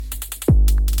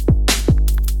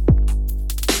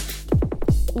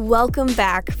Welcome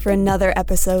back for another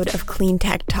episode of Clean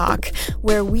Tech Talk,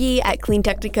 where we at Clean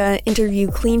Technica interview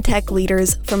clean tech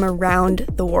leaders from around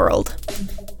the world.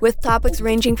 With topics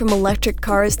ranging from electric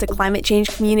cars to climate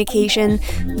change communication,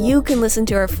 you can listen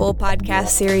to our full podcast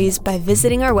series by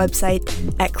visiting our website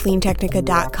at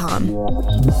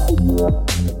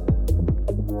cleantechnica.com.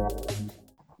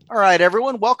 All right,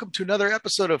 everyone, welcome to another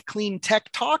episode of Clean Tech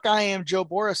Talk. I am Joe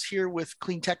Boris here with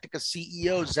Clean Technica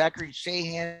CEO Zachary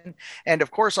Shahan, and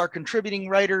of course, our contributing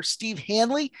writer, Steve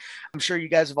Hanley. I'm sure you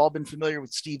guys have all been familiar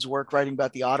with Steve's work writing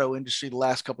about the auto industry the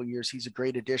last couple of years. He's a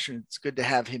great addition. It's good to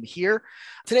have him here.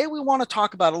 Today, we want to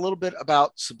talk about a little bit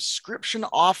about subscription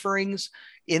offerings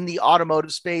in the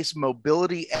automotive space,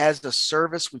 mobility as a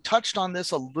service. We touched on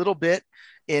this a little bit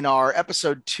in our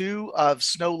episode 2 of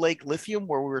Snow Lake Lithium,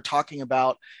 where we were talking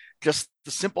about just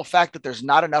the simple fact that there's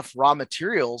not enough raw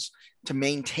materials to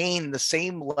maintain the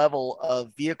same level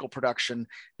of vehicle production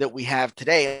that we have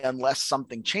today unless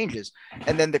something changes.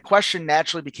 And then the question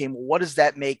naturally became, what does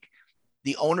that make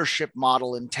the ownership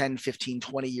model in 10, 15,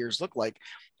 20 years look like?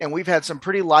 And we've had some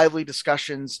pretty lively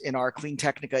discussions in our Clean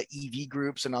Technica EV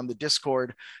groups and on the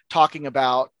Discord talking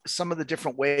about some of the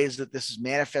different ways that this is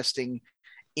manifesting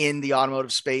in the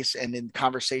automotive space and in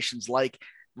conversations like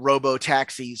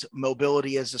robo-taxis,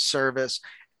 mobility as a service,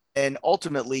 and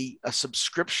ultimately a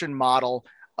subscription model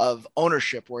of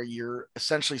ownership where you're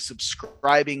essentially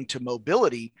subscribing to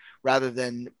mobility rather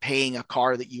than paying a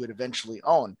car that you would eventually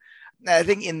own. I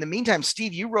think in the meantime,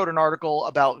 Steve, you wrote an article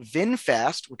about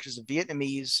VinFast, which is a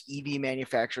Vietnamese EV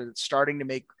manufacturer that's starting to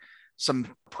make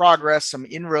some progress, some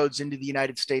inroads into the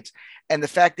United States, and the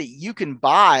fact that you can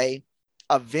buy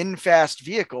a VinFast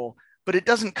vehicle, but it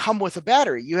doesn't come with a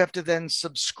battery. You have to then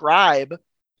subscribe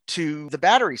to the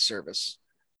battery service.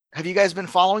 Have you guys been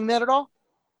following that at all?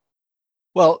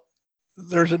 Well,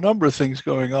 there's a number of things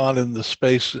going on in the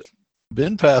space.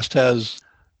 VinFast has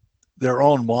their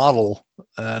own model,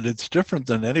 and it's different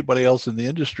than anybody else in the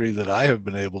industry that I have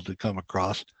been able to come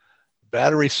across.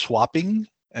 Battery swapping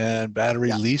and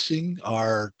battery leasing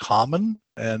are common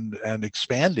and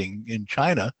expanding in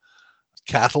China.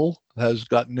 Cattle has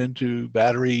gotten into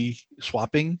battery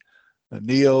swapping.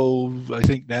 NIO, I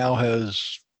think, now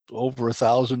has over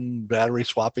 1,000 battery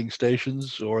swapping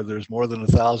stations, or there's more than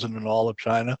 1,000 in all of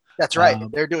China. That's right.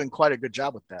 They're doing quite a good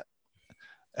job with that.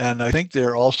 And I think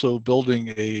they're also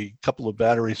building a couple of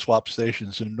battery swap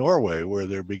stations in Norway where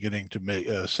they're beginning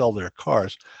to sell their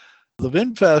cars. The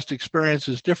VinFast experience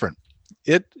is different.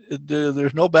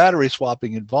 There's no battery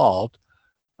swapping involved.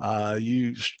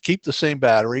 You keep the same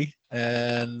battery,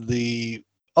 and the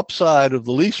upside of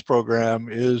the lease program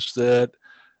is that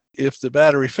if the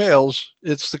battery fails,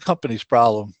 it's the company's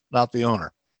problem, not the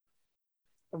owner.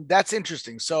 That's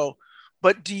interesting. So,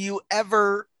 but you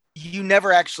never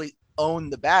actually own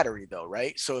the battery though,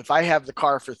 right? So if I have the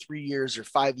car for 3 years or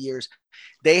 5 years,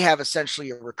 they have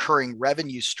essentially a recurring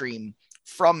revenue stream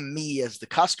from me as the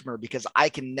customer because I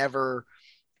can never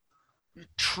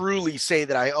truly say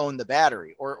that I own the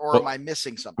battery, or am I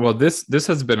missing something? Well, this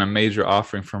has been a major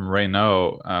offering from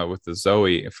Renault with the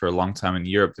Zoe for a long time in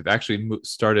Europe. They've actually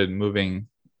started moving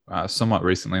somewhat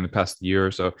recently in the past year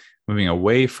or so, moving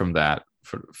away from that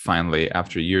finally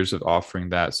after years of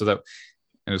offering that. So that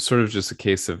it's sort of just a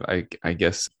case of I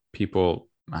guess people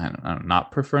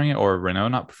not preferring it, or Renault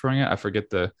not preferring it. I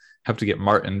forget have to get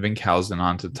Martin Winkhausen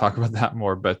on to talk about that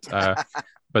more, but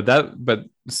But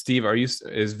Steve,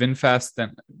 is VinFast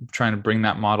then trying to bring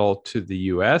that model to the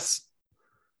US?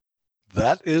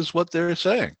 That is what they're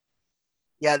saying.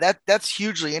 Yeah, that's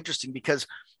hugely interesting because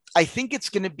I think it's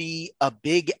going to be a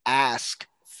big ask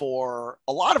for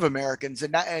a lot of Americans,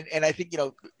 and I think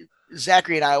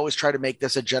Zachary and I always try to make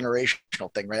this a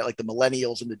generational thing, right? Like the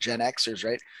millennials and the Gen Xers,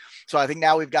 right? So I think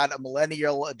now we've got a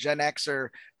millennial, a Gen Xer,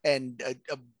 and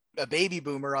a baby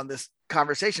boomer on this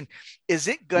conversation. Is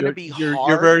it going to be hard?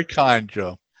 You're very kind,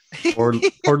 Joe. Poor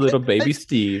little baby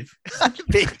Steve.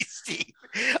 Baby Steve.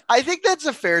 I think that's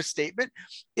a fair statement.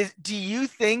 Do you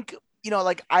think,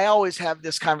 like I always have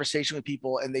this conversation with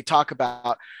people and they talk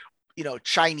about,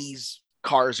 Chinese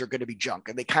cars are going to be junk,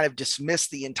 and they kind of dismiss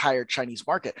the entire Chinese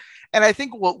market. And I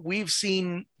think what we've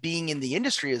seen being in the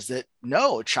industry is that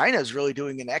no, China is really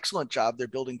doing an excellent job. They're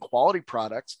building quality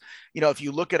products. If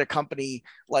you look at a company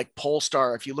like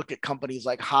Polestar, if you look at companies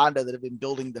like Honda that have been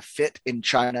building the Fit in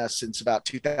China since about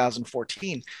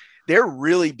 2014, they're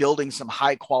really building some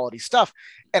high quality stuff.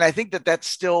 And I think that that's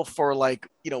still for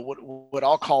what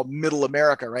I'll call middle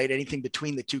America, right? Anything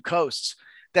between the two coasts.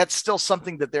 That's still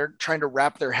something that they're trying to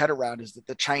wrap their head around, is that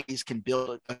the Chinese can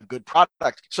build a good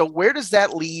product. So where does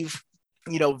that leave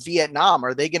Vietnam,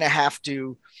 are they going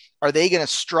to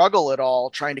struggle at all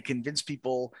trying to convince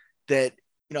people that,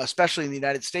 especially in the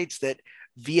United States, that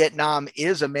Vietnam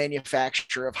is a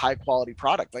manufacturer of high quality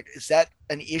product? Like, is that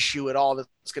an issue at all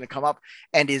that's going to come up?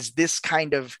 And is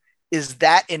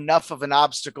that enough of an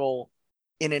obstacle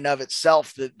in and of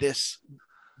itself that this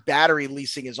battery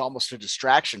leasing is almost a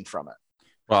distraction from it?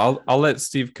 Well, I'll let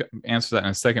Steve answer that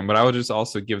in a second, but I would just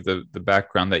also give the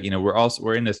background that,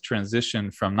 we're in this transition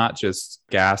from not just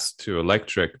gas to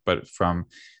electric, but from,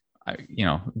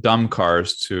 dumb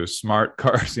cars to smart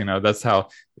cars. That's how,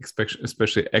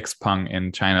 especially Xpeng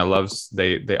in China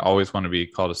they always want to be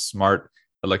called a smart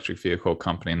electric vehicle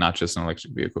company, not just an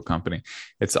electric vehicle company.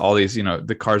 It's all these,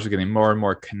 the cars are getting more and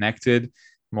more connected,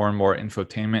 more and more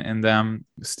infotainment in them.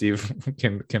 Steve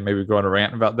can maybe go on a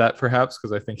rant about that, perhaps,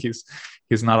 because I think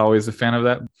he's not always a fan of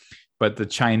that. But the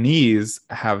Chinese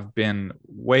have been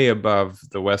way above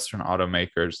the Western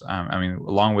automakers.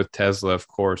 Along with Tesla, of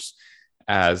course,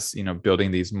 as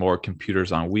building these more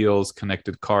computers on wheels,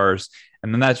 connected cars,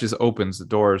 and then that just opens the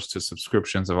doors to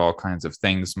subscriptions of all kinds of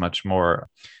things, much more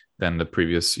than the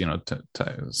previous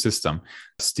system.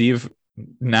 Steve,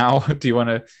 now do you want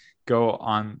to go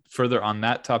on further on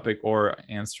that topic, or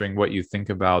answering what you think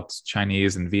about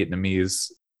Chinese and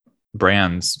Vietnamese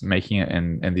brands making it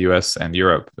in the US and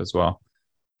Europe as well?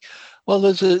 Well,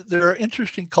 there are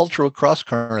interesting cultural cross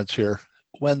currents here.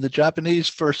 When the Japanese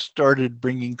first started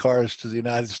bringing cars to the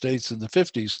United States in the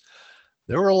 50s,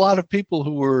 there were a lot of people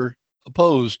who were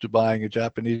opposed to buying a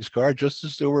Japanese car, just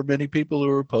as there were many people who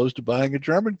were opposed to buying a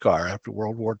German car after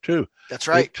World War II. That's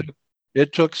right.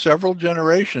 It took several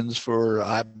generations for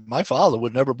my father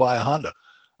would never buy a Honda.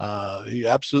 He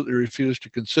absolutely refused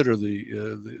to consider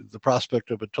the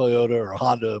prospect of a Toyota or a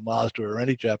Honda, a Mazda, or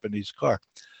any Japanese car.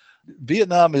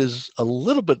 Vietnam is a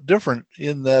little bit different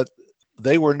in that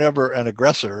they were never an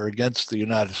aggressor against the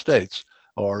United States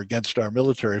or against our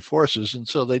military forces, and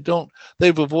so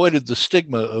they've avoided the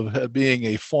stigma of being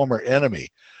a former enemy.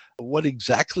 What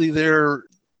exactly their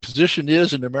position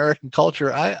is in American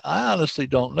culture, I honestly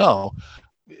don't know.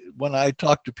 When I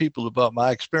talk to people about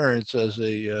my experience as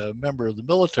a member of the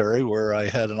military, where I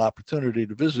had an opportunity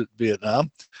to visit Vietnam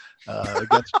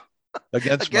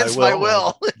against my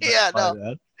will. Yeah,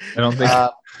 no. I don't think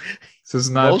this is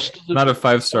not a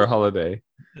 5-star holiday.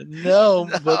 No,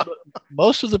 but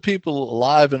most of the people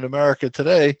alive in America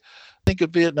today think of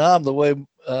Vietnam the way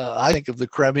I think of the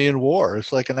Crimean War.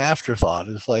 It's like an afterthought.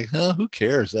 It's like, who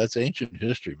cares? That's ancient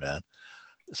history, man.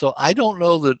 So I don't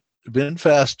know that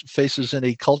VinFast faces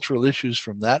any cultural issues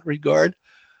from that regard.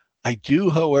 I do,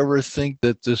 however, think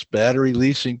that this battery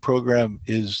leasing program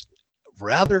is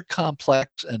rather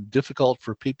complex and difficult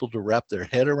for people to wrap their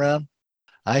head around.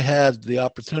 I had the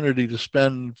opportunity to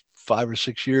spend 5 or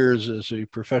 6 years as a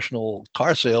professional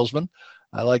car salesman.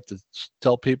 I like to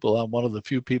tell people I'm one of the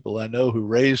few people I know who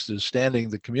raised his standing in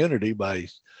the community by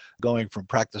going from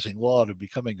practicing law to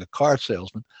becoming a car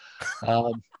salesman.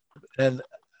 And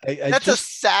that's a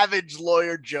savage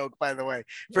lawyer joke, by the way.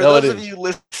 For those of you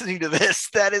listening to this,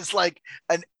 that is like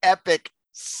an epic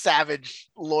savage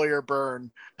lawyer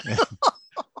burn.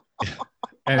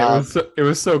 And it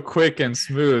was so quick and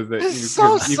smooth that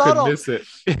you could miss it.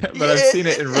 But I've seen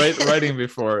it in writing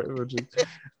before.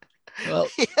 Well,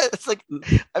 yeah, it's like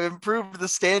I've improved the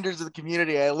standards of the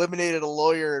community. I eliminated a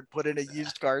lawyer and put in a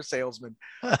used car salesman.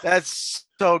 That's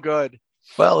so good.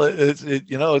 Well,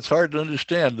 it's hard to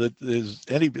understand that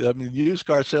used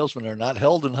car salesmen are not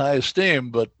held in high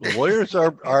esteem, but lawyers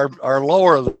are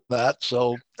lower than that.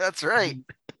 So that's right.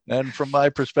 And from my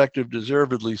perspective,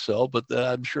 deservedly so, but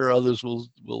I'm sure others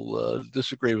will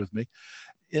disagree with me.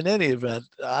 In any event,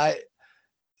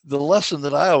 the lesson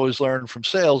that I always learned from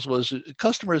sales was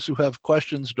customers who have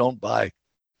questions don't buy.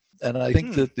 And I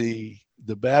think that the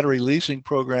battery leasing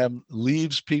program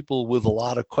leaves people with a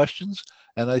lot of questions.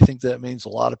 And I think that means a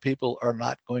lot of people are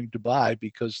not going to buy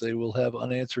because they will have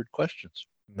unanswered questions.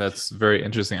 That's very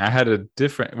interesting. I had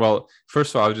first of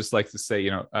all, I would just like to say,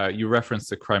 you referenced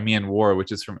the Crimean War,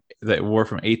 which is from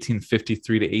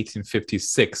 1853 to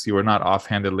 1856. You were not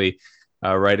offhandedly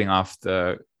writing off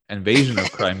the invasion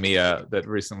of Crimea that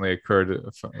recently occurred,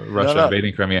 Russia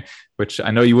invading Crimea, which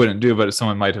I know you wouldn't do, but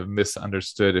someone might have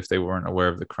misunderstood if they weren't aware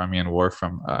of the Crimean War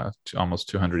from almost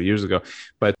 200 years ago.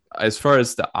 But as far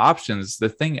as the options, the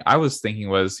thing I was thinking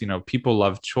was, people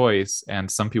love choice, and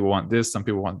some people want this, some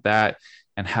people want that,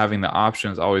 and having the option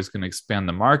is always going to expand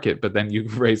the market. But then you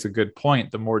raise a good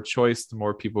point. The more choice, the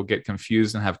more people get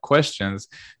confused and have questions,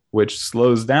 which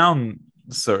slows down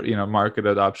market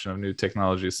adoption of new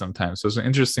technologies sometimes. So it's an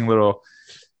interesting little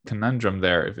conundrum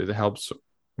there, if it helps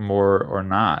more or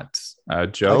not.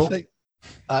 Joe?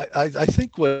 I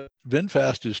think what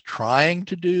VinFast is trying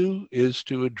to do is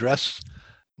to address.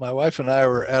 My wife and I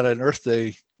were at an Earth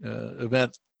Day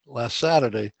event last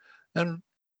Saturday, and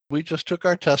we just took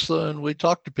our Tesla and we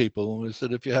talked to people, and we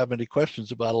said, if you have any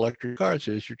questions about electric cars,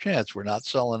 here's your chance. We're not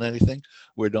selling anything.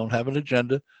 We don't have an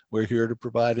agenda. We're here to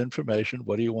provide information.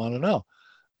 What do you want to know?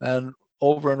 And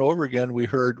over and over again, we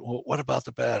heard, well, what about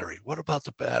the battery? What about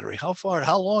the battery? How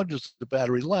long does the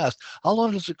battery last? How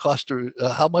long does it cost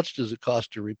how much does it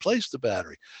cost to replace the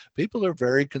battery? People are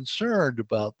very concerned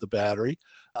about the battery.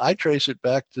 I trace it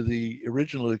back to the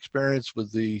original experience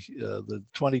with the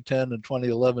 2010 and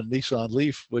 2011 Nissan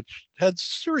Leaf, which had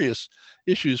serious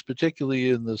issues, particularly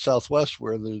in the Southwest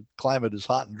where the climate is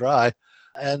hot and dry.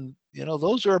 And,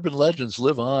 those urban legends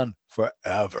live on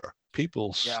forever.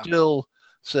 People still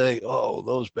say, oh,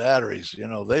 those batteries,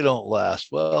 they don't last.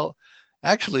 Well,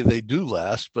 actually, they do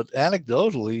last. But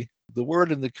anecdotally, the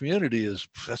word in the community is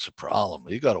that's a problem.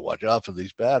 You got to watch out for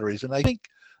these batteries. And I think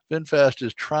VinFast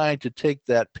is trying to take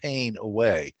that pain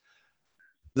away.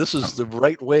 This is the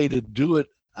right way to do it.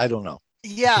 I don't know.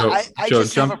 Yeah, so, I Joe,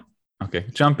 just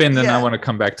jump in. Then I want to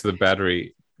come back to the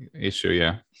battery issue.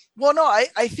 Yeah. Well, no,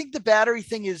 I think the battery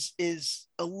thing is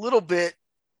a little bit.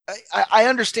 I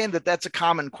understand that that's a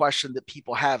common question that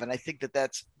people have, and I think that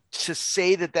that's to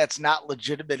say that that's not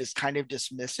legitimate is kind of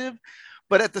dismissive.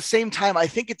 But at the same time, I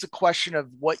think it's a question of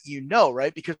what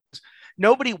right? Because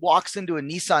nobody walks into a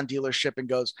Nissan dealership and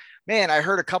goes, man, I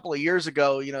heard a couple of years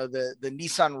ago, the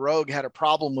Nissan Rogue had a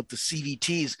problem with the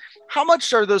CVTs. How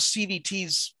much are those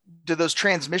CVTs, do those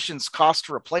transmissions cost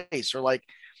to replace? Or like,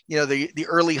 the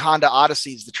early Honda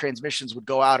Odysseys, the transmissions would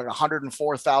go out at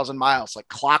 104,000 miles, like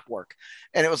clockwork.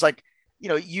 And it was like,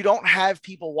 you don't have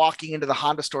people walking into the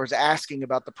Honda stores asking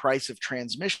about the price of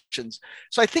transmissions.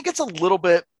 So I think it's a little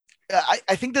bit,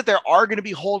 I think that there are going to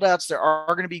be holdouts. There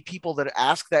are going to be people that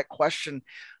ask that question.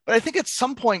 But I think at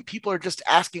some point, people are just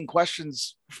asking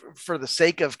questions for the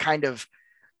sake of kind of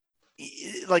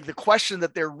like the question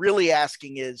that they're really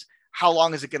asking is, how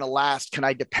long is it going to last? Can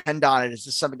I depend on it? Is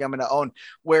this something I'm going to own?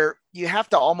 Where you have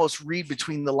to almost read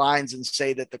between the lines and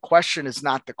say that the question is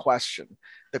not the question.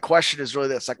 The question is really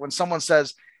this. Like when someone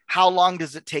says, how long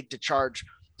does it take to charge?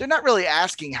 They're not really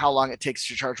asking how long it takes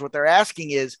to charge. What they're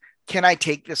asking is, can I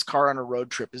take this car on a road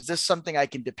trip? Is this something I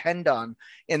can depend on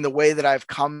in the way that I've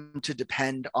come to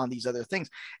depend on these other things?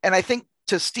 And I think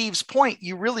to Steve's point,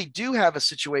 you really do have a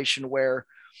situation where,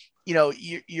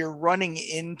 you're running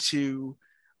into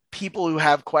people who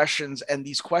have questions, and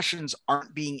these questions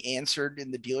aren't being answered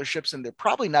in the dealerships, and they're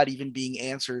probably not even being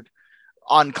answered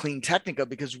on Clean Technica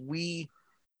because we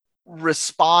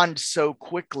respond so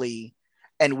quickly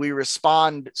and we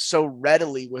respond so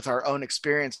readily with our own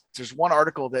experience. There's one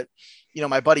article that,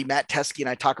 my buddy Matt Teskey and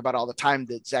I talk about all the time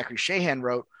that Zachary Shahan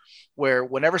wrote, where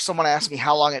whenever someone asks me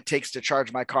how long it takes to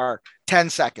charge my car, 10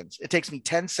 seconds. It takes me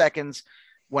 10 seconds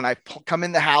when I come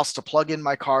in the house to plug in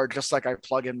my car, just like I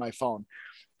plug in my phone.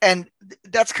 And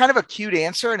that's kind of a cute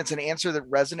answer, and it's an answer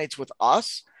that resonates with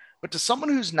us. But to someone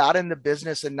who's not in the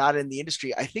business and not in the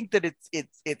industry, I think that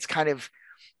it's kind of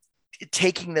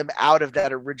taking them out of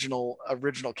that original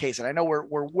case. And I know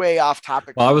we're way off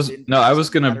topic. Well, I was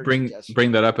going to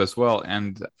bring that up as well.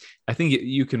 And I think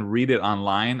you can read it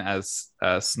online as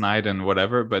snide and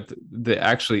whatever, but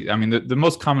the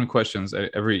most common questions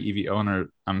every EV owner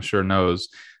I'm sure knows: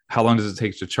 how long does it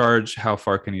take to charge? How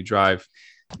far can you drive?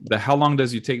 The how long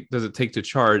does it take to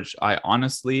charge? I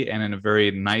honestly, and in a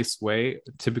very nice way,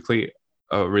 typically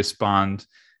respond,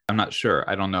 I'm not sure.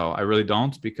 I don't know. I really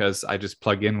don't, because I just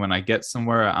plug in when I get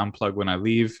somewhere. I unplug when I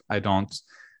leave. I don't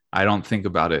think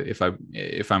about it.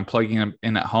 If I'm plugging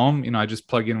in at home, I just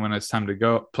plug in when it's time to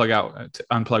go, plug out,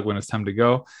 unplug when it's time to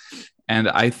go. And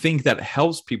I think that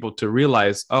helps people to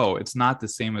realize, oh, it's not the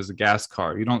same as a gas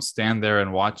car. You don't stand there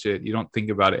and watch it. You don't think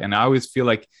about it. And I always feel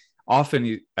like, I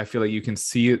feel like you can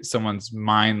see someone's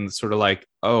mind sort of like,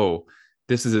 oh,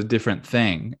 this is a different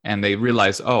thing. And they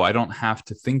realize, oh, I don't have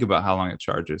to think about how long it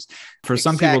charges. For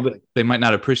some people, they might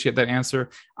not appreciate that answer.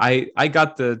 I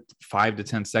got the 5 to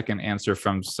 10 second answer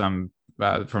from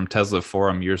Tesla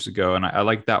forum years ago. And I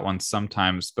like that one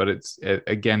sometimes, but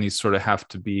again, you sort of have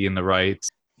to be in the right.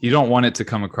 You don't want it to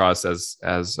come across as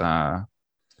and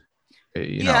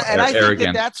arrogant. I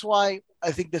think that's why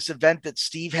I think this event that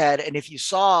Steve had, and if you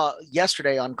saw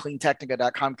yesterday on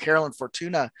cleantechnica.com, Carolyn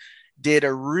Fortuna did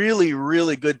a really,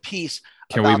 really good piece.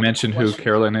 Can we mention who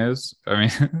Carolyn is? I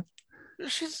mean,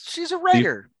 she's a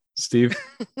writer. Steve?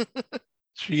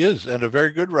 She is, and a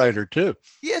very good writer too.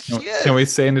 Yes, she is. Can we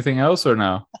say anything else or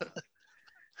no?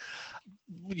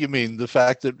 You mean the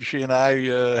fact that she and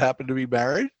I happen to be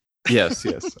married? Yes.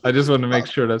 I just wanted to make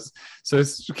sure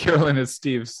Carolyn is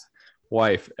Steve's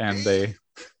wife, and they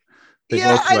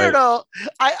yeah, both I don't know.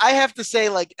 I have to say,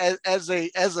 like, as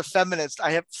a feminist,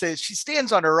 I have to say she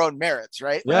stands on her own merits,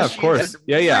 right? Yeah, Like, of course.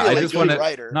 Yeah. Really I just want to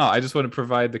writer. No, I just want to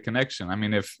provide the connection. I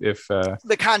mean, if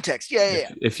The context, yeah.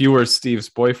 If you were Steve's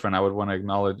boyfriend, I would want to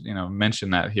acknowledge, mention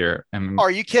that here. And are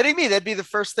you kidding me? That'd be the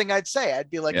first thing I'd say. I'd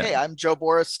be like, hey, I'm Joe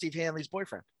Boris, Steve Hanley's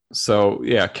boyfriend. So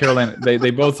yeah, Caroline,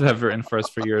 they both have written for us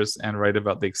for years and write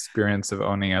about the experience of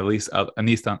owning at least a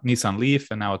Nissan Leaf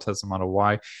and now a Tesla Model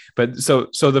Y. But so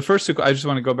the first two, I just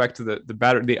want to go back to the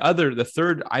battery. The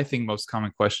third, I think most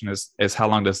common question is how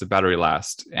long does the battery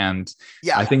last? And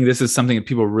I think this is something that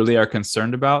people really are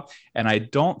concerned about. And I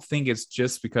don't think it's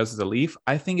just because of the Leaf.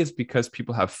 I think it's because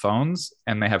people have phones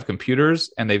and they have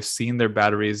computers and they've seen their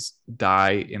batteries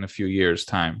die in a few years'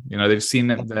 time. They've seen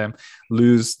them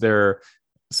lose their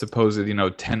supposed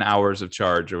 10 hours of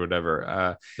charge or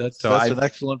whatever. That's an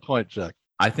excellent point, Jack.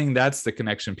 I think that's the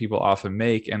connection people often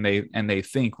make, and they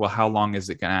think, well, how long is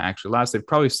it going to actually last? They've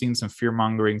probably seen some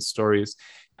fear-mongering stories,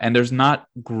 and there's not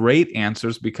great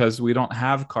answers because we don't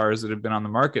have cars that have been on the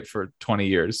market for 20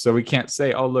 years, so we can't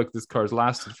say, oh, look, this car's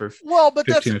lasted for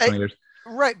 15 or 20 years.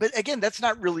 Right, but again, that's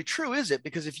not really true, is it?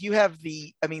 Because if you have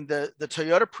the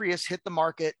Toyota Prius hit the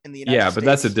market in the United States. But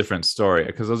that's a different story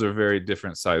because those are very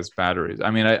different sized batteries.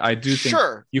 I mean, I do think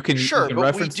you can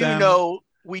reference them.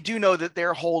 We do know that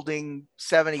they're holding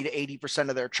 70 to 80%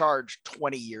 of their charge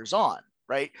 20 years on,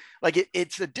 right? Like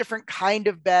it's a different kind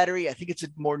of battery. I think it's a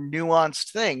more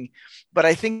nuanced thing, but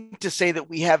I think to say that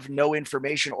we have no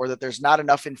information or that there's not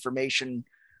enough information.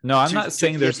 No, I'm not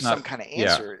saying there's not some kind of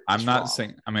answer. Yeah, I'm not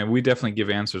saying, I mean, we definitely give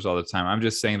answers all the time. I'm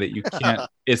just saying that you can't,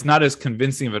 it's not as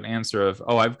convincing of an answer of,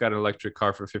 oh, I've got an electric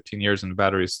car for 15 years and the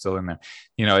battery is still in there.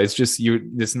 It's just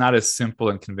it's not as simple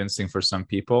and convincing for some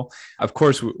people. Of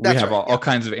course, we have all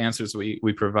kinds of answers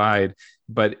we provide,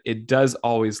 but it does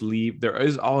always there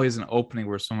is always an opening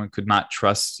where someone could not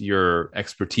trust your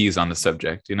expertise on the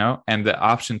subject, and the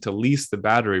option to lease the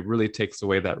battery really takes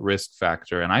away that risk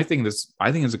factor. And I think it's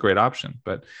a great option,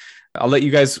 but I'll let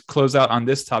you guys close out on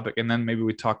this topic, and then maybe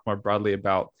we talk more broadly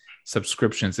about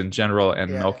subscriptions in general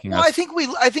and milking us. I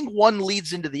think one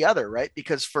leads into the other, right?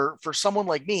 Because for someone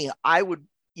like me, I would,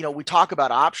 we talk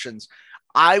about options.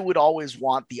 I would always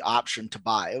want the option to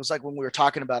buy. It was like when we were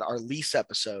talking about our lease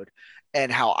episode and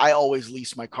how I always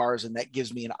lease my cars, and that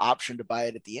gives me an option to buy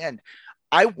it at the end.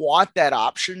 I want that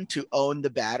option to own the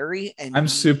battery. And I'm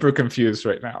super confused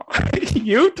right now.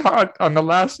 You talked on the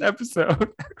last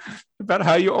episode about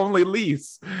how you only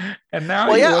lease, and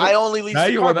now I only lease. Now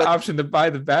you want the option to buy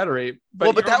the battery,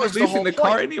 but that was leasing the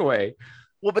car anyway.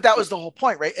 Well, but that was the whole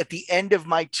point, right? At the end of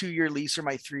my 2-year lease or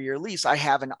my 3-year lease, I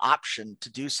have an option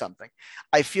to do something.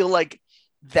 I feel like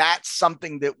that's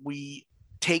something that we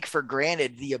take for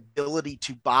granted, the ability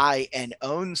to buy and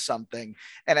own something.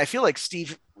 And I feel like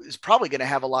Steve is probably going to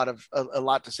have a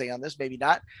lot to say on this, maybe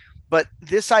not, but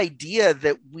this idea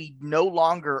that we no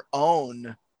longer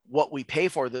own what we pay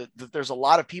for, that there's a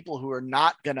lot of people who are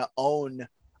not going to own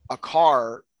a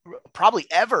car probably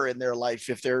ever in their life,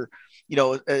 if they're,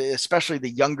 especially the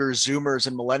younger Zoomers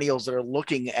and millennials that are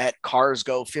looking at cars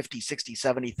go $50,000,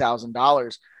 $60,000,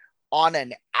 $70,000 on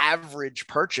an average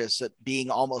purchase at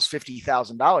being almost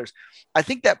 $50,000. I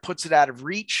think that puts it out of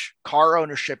reach, car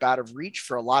ownership out of reach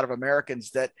for a lot of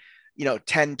Americans that,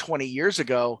 10, 20 years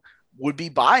ago would be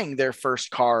buying their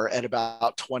first car at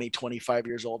about 20, 25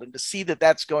 years old. And to see that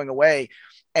that's going away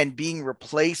and being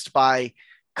replaced by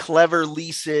clever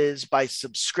leases, by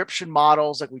subscription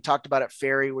models, like we talked about at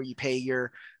Ferry, where you pay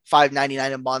your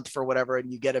 $5.99 a month for whatever,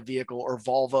 and you get a vehicle, or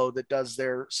Volvo that does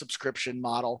their subscription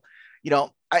model.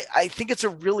 I think it's a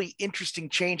really interesting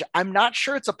change. I'm not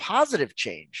sure it's a positive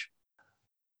change.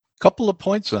 Couple of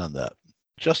points on that.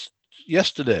 Just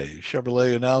yesterday,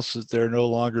 Chevrolet announced that they're no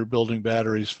longer building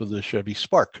batteries for the Chevy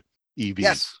Spark EV.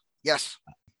 Yes.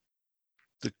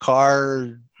 The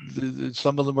car,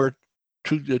 some of them are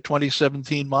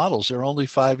 2017 models. They're only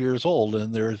 5 years old,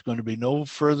 and there's going to be no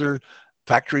further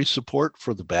factory support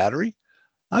for the battery.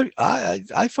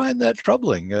 I find that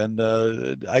troubling, and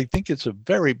I think it's a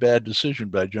very bad decision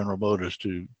by General Motors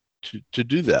to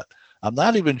do that. I'm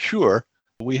not even sure.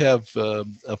 We have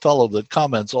a fellow that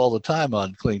comments all the time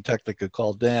on Clean Technica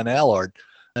called Dan Allard,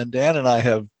 and Dan and I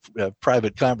have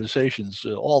private conversations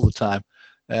all the time.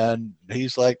 And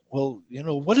he's like, well,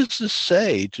 what does this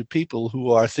say to people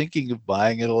who are thinking of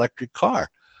buying an electric car?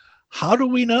 How do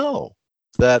we know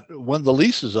that when the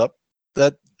lease is up,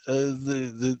 that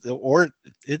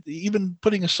even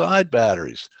putting aside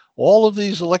batteries, all of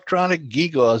these electronic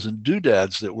gewgaws and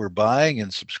doodads that we're buying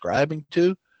and subscribing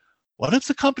to, what if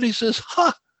the company says,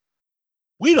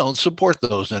 We don't support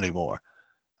those anymore.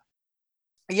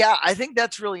 Yeah, I think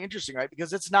that's really interesting, right?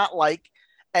 Because it's not like,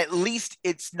 at least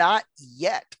it's not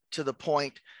yet to the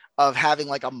point of having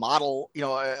like a model,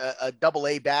 a double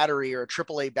A battery or a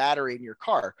triple A battery in your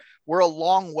car. We're a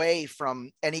long way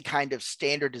from any kind of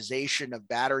standardization of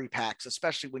battery packs,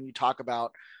 especially when you talk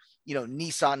about,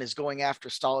 Nissan is going after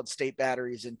solid state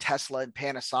batteries, and Tesla and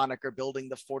Panasonic are building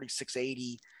the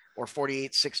 4680 or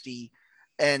 4860.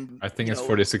 And I think it's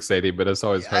 4680, but it's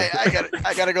always hard.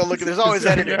 I gotta go look at. There's always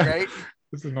editing, yeah. Right?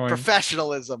 It's annoying.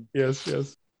 Professionalism. Yes.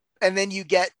 And then you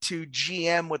get to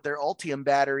GM with their Ultium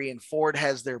battery, and Ford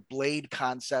has their Blade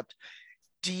concept.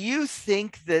 Do you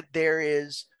think that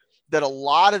that a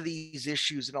lot of these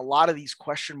issues and a lot of these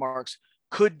question marks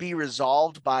could be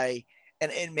resolved by,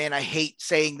 and man, I hate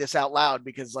saying this out loud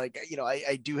because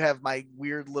I do have my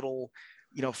weird little,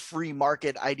 free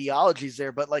market ideologies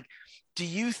there, but do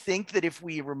you think that if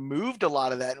we removed a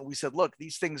lot of that and we said, look,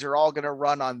 these things are all going to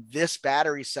run on this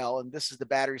battery cell, and this is the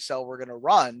battery cell we're going to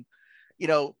run,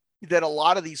 that a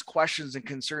lot of these questions and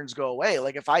concerns go away?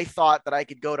 Like if I thought that I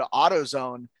could go to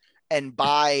AutoZone and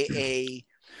buy a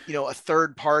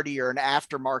third party or an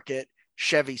aftermarket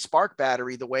Chevy Spark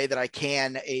battery the way that I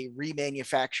can a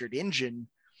remanufactured engine,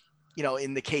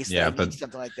 in the case that I need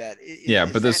something like that.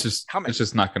 But it's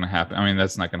just not going to happen. I mean,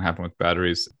 that's not going to happen with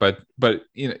batteries, but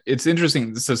it's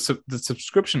interesting. So the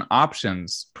subscription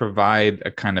options provide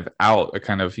a kind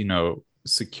of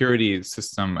security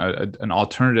system, an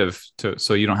alternative to,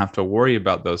 so you don't have to worry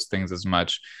about those things as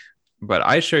much. But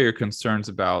I share your concerns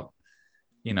about,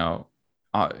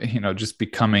 just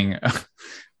becoming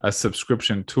a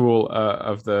subscription tool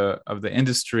of the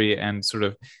industry, and sort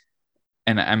of,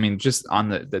 and I mean, just on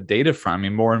the data front, I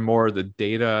mean, more and more the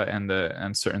data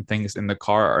and certain things in the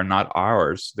car are not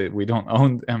ours, that we don't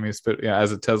own. I mean,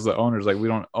 as a Tesla owners, we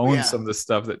don't own some of the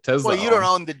stuff that Tesla you don't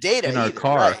own the data in our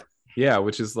car. Right? Yeah,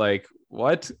 which is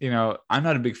what, I'm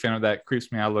not a big fan of that.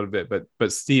 Creeps me out a little bit,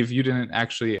 but Steve, you didn't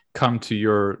actually come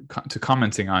to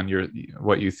commenting on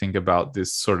what you think about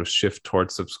this sort of shift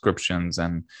towards subscriptions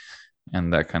and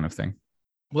that kind of thing.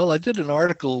 Well, I did an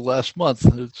article last month.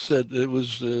 It said it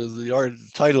was the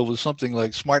title was something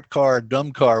like "Smart Car,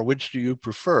 Dumb Car, Which Do You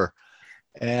Prefer?"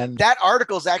 And that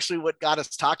article is actually what got us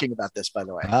talking about this, by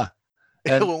the way.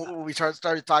 When we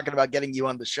started talking about getting you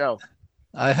on the show.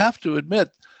 I have to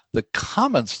admit, the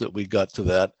comments that we got to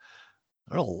that,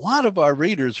 a lot of our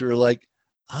readers are like,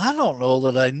 I don't know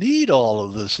that I need all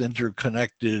of this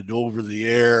interconnected,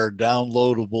 over-the-air,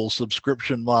 downloadable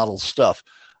subscription model stuff.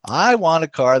 I want a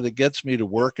car that gets me to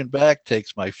work and back,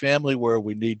 takes my family where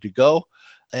we need to go.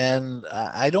 And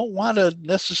I don't want to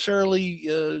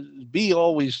necessarily be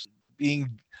always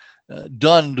being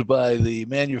dunned by the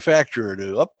manufacturer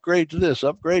to upgrade to this,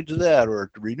 upgrade to that,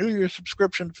 or to renew your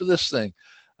subscription for this thing.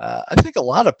 I think a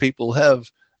lot of people have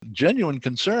genuine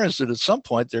concerns that at some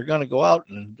point they're going to go out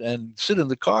and sit in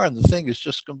the car, and the thing is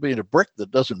just going to be in a brick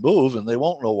that doesn't move, and they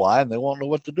won't know why, and they won't know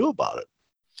what to do about it.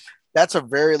 That's a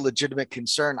very legitimate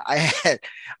concern. I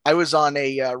was on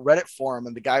a Reddit forum,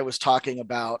 and the guy was talking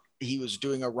about, he was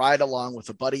doing a ride along with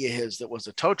a buddy of his that was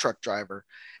a tow truck driver,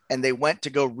 and they went to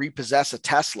go repossess a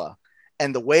Tesla.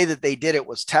 And the way that they did it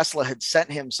was Tesla had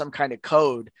sent him some kind of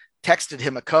code, texted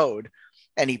him a code,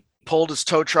 and he pulled his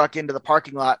tow truck into the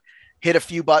parking lot, hit a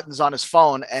few buttons on his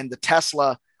phone, and the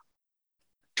Tesla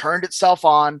turned itself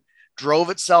on,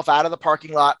 drove itself out of the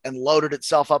parking lot, and loaded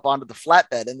itself up onto the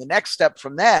flatbed. And the next step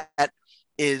from that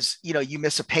is, you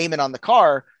miss a payment on the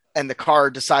car, and the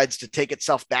car decides to take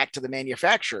itself back to the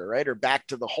manufacturer, right? Or back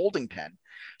to the holding pen.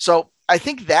 So I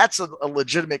think that's a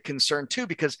legitimate concern too,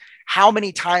 because how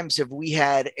many times have we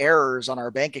had errors on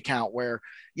our bank account where,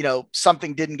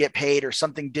 something didn't get paid, or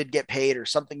something did get paid, or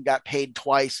something got paid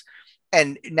twice.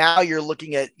 And now you're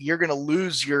going to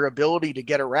lose your ability to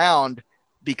get around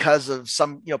because of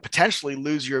potentially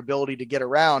lose your ability to get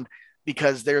around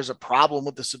because there's a problem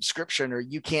with the subscription, or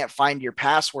you can't find your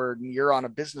password and you're on a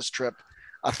business trip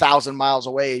 1,000 miles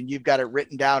away and you've got it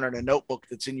written down in a notebook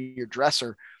that's in your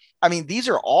dresser. I mean, these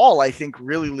are all, I think,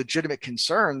 really legitimate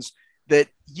concerns that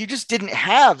you just didn't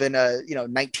have in a,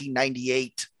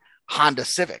 1998 Honda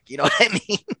Civic. You know what I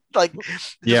mean?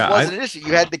 This wasn't an issue.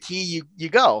 You had the key, you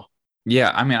go.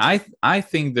 Yeah, I mean, I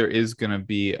think there is going to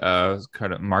be a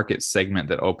kind of market segment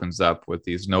that opens up with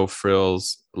these no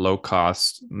frills, low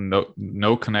cost,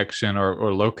 no connection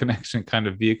or low connection kind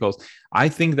of vehicles. I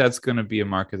think that's going to be a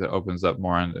market that opens up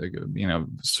more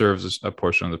and serves a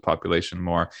portion of the population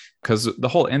more, because the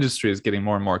whole industry is getting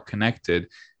more and more connected,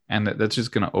 and that's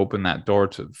just going to open that door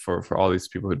for all these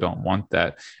people who don't want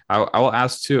that. I will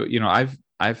ask too. We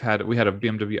had a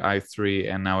BMW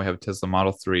i3, and now we have a Tesla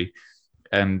Model 3.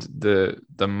 and the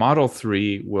Model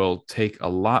 3 will use a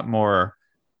lot more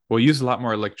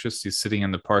electricity sitting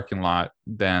in the parking lot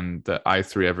than the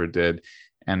i3 ever did.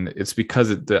 And it's because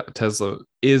the Tesla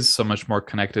is so much more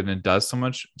connected and does so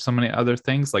many other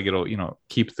things. Like it'll,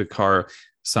 keep the car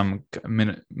some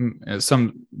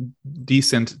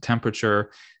decent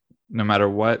temperature no matter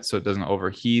what, so it doesn't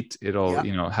overheat.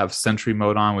 It'll, have Sentry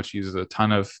mode on, which uses a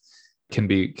ton of, can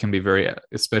be very,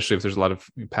 especially if there's a lot of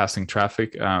passing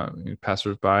traffic,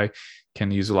 passersby,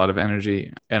 can use a lot of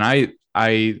energy. And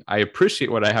I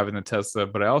appreciate what I have in the Tesla,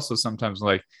 but I also sometimes,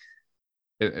 like,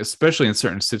 especially in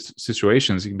certain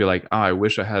situations, you can be like, oh, I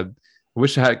wish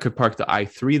I could park the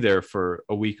i3 there for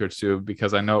a week or two,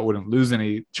 because I know it wouldn't lose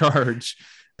any charge.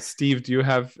 Steve,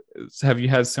 have you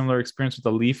had similar experience with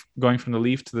the Leaf, going from the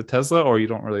Leaf to the Tesla, or you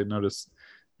don't really notice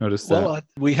that? Well,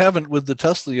 we haven't with the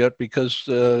Tesla yet, because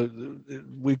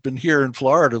we've been here in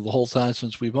Florida the whole time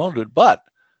since we've owned it. But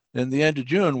in the end of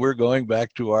June, we're going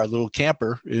back to our little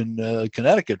camper in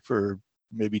Connecticut for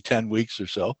maybe 10 weeks or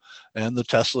so, and the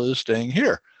Tesla is staying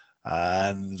here.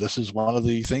 And this is one of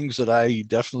the things that I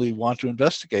definitely want to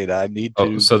investigate. I need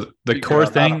to. So the core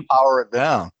thing, power it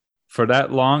down. For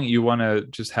that long, you want to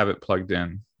just have it plugged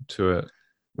in to it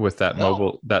with that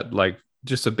mobile, that, like,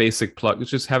 just a basic plug.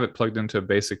 Just have it plugged into a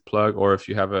basic plug, or if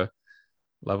you have a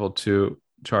level 2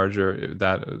 charger,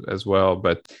 that as well.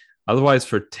 But otherwise,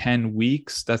 for 10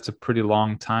 weeks, that's a pretty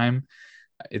long time.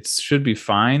 It should be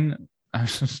fine. I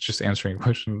was just answering a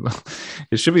question.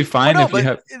 It should be fine if you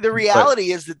have. The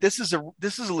reality is that this is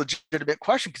a legitimate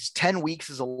question, because 10 weeks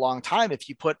is a long time. If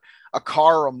you put a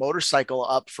car or a motorcycle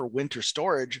up for winter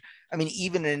storage, I mean,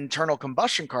 even an internal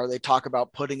combustion car, they talk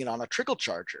about putting it on a trickle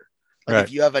charger. Like, right.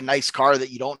 If you have a nice car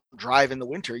that you don't drive in the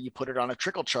winter, you put it on a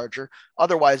trickle charger.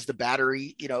 Otherwise, the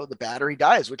battery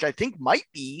dies, which I think might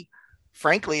be,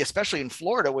 frankly, especially in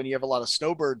Florida, when you have a lot of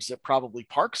snowbirds that probably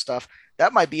park stuff,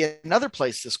 that might be another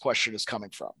place this question is coming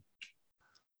from.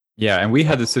 Yeah. And we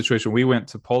had this situation. We went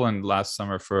to Poland last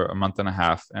summer for a month and a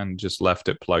half and just left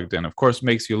it plugged in. Of course, it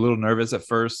makes you a little nervous at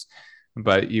first,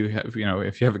 but you have,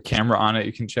 if you have a camera on it,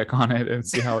 you can check on it and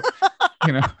see how,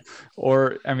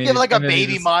 or, I mean, you have like a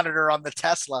baby monitor on the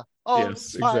Tesla. Oh,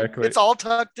 yes, exactly. It's all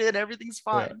tucked in. Everything's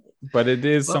fine. Yeah. But it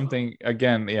is something,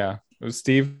 again. Yeah.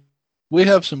 Steve? We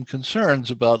have some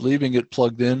concerns about leaving it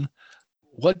plugged in.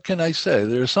 What can I say?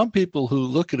 There are some people who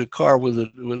look at a car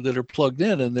that are plugged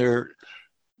in, and they're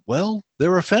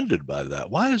offended by that.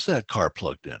 Why is that car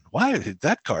plugged in? Why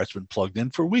that car's been plugged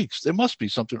in for weeks? There must be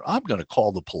something. I'm going to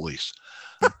call the police.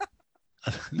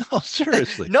 No,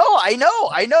 seriously. No, I know.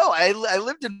 I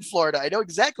lived in Florida. I know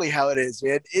exactly how it is,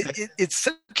 man. It's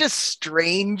such a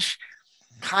strange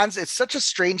concept. It's such a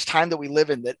strange time that we live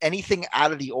in, that anything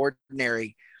out of the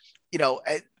ordinary,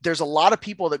 there's a lot of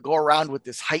people that go around with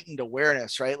this heightened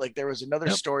awareness, right? Like, there was another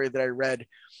story that I read.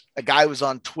 A guy was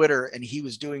on Twitter and he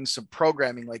was doing some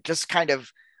programming, like just kind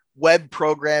of web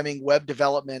programming, web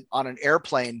development on an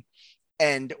airplane.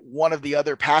 And one of the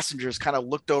other passengers kind of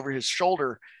looked over his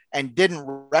shoulder and didn't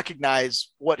recognize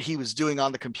what he was doing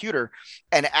on the computer,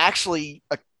 and actually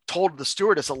alerted the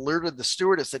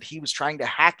stewardess that he was trying to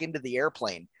hack into the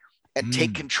airplane and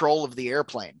take control of the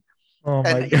airplane. Oh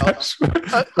my gosh.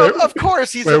 Of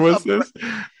course, he's. Where was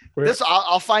this?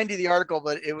 I'll find you the article,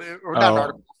 but not an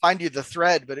article. I'll find you the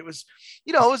thread, but it was,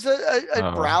 it was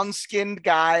a brown-skinned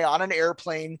guy on an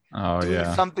airplane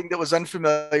doing something that was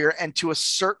unfamiliar, and to a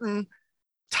certain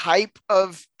type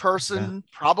of person,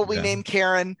 probably named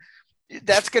Karen,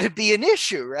 that's going to be an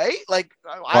issue, right? Like,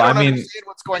 I don't understand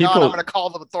what's going on. I'm going to call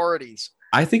the authorities.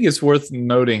 I think it's worth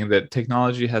noting that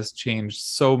technology has changed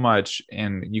so much,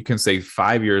 and you can say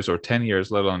 5 years or 10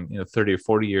 years, let alone 30 or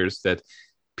 40 years, that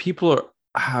people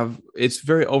it's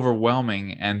very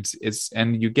overwhelming, and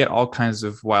you get all kinds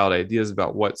of wild ideas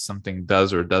about what something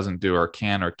does or doesn't do or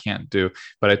can or can't do.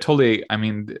 But I totally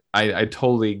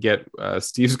get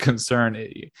Steve's concern.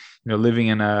 Living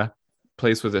in a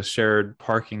place with a shared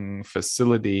parking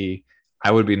facility,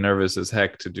 I would be nervous as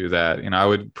heck to do that. I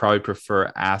would probably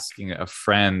prefer asking a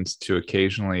friend to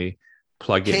occasionally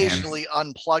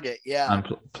unplug it. Yeah.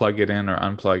 Plug it in or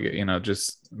unplug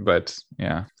it, but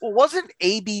yeah. Well, wasn't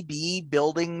ABB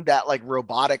building that like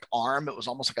robotic arm? It was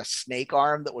almost like a snake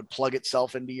arm that would plug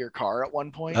itself into your car at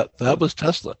one point. That was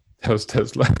Tesla. That was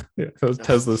Tesla. Yeah, that was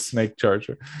Tesla's snake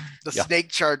charger. The snake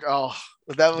charger. Oh,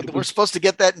 we're supposed to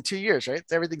get that in 2 years, right?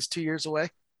 Everything's 2 years away.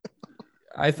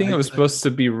 I think it was supposed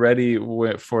to be ready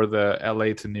for the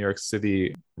LA to New York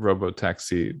City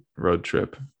robotaxi road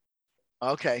trip.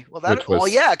 Okay. Well,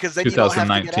 because then 2019. You don't have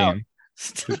to get out.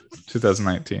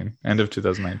 2019, end of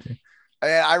 2019.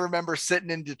 I remember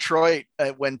sitting in Detroit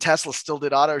when Tesla still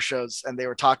did auto shows, and they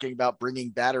were talking about bringing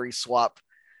battery swap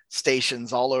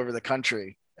stations all over the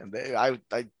country. And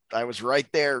I was right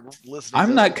there listening.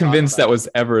 I'm not convinced that was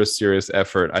ever a serious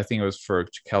effort. I think it was for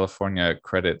California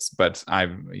credits, but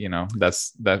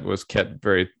that was kept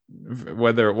very,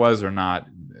 whether it was or not,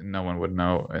 no one would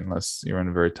know unless you're in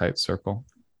a very tight circle.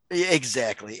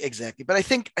 Exactly. But I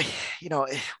think,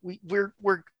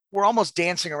 we're almost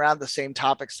dancing around the same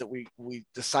topics that we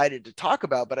decided to talk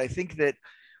about. But I think that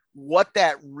what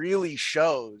that really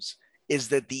shows is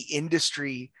that the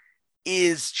industry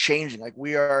is changing. Like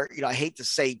we are, I hate to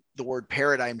say the word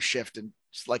paradigm shift, and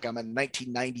it's like I'm a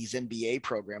 1990s MBA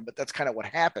program, but that's kind of what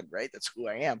happened, right? That's who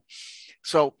I am.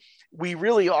 So we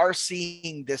really are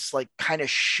seeing this like kind of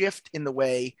shift in the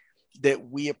way that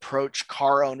we approach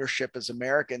car ownership as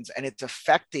Americans, and it's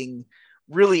affecting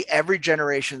really every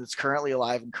generation that's currently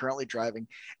alive and currently driving.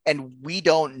 And we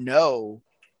don't know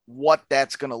what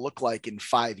that's going to look like in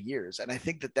 5 years. And I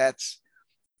think that that's,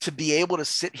 to be able to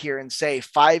sit here and say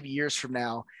 5 years from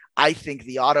now, I think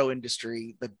the auto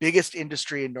industry, the biggest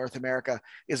industry in North America,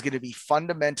 is going to be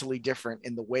fundamentally different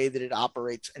in the way that it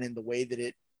operates and in the way that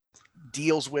it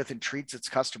deals with and treats its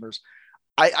customers.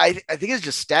 I think it's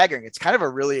just staggering. It's kind of a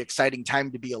really exciting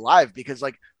time to be alive because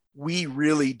like we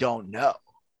really don't know.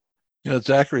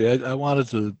 Zachary, I wanted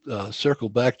to circle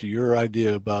back to your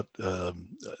idea about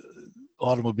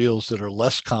automobiles that are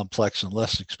less complex and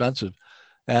less expensive.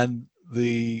 And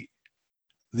the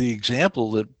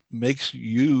example that makes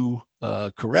you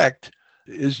correct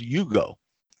is Yugo.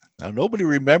 Now, nobody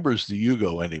remembers the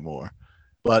Yugo anymore,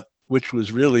 but which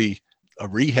was really a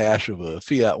rehash of a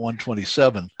Fiat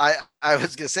 127. I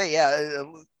was going to say,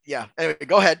 yeah. Anyway,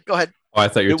 go ahead. Oh, I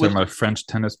thought you were talking about a French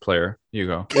tennis player.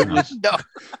 Yugo.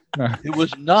 It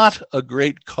was not a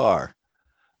great car,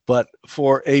 but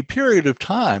for a period of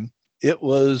time, it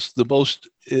was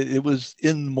it was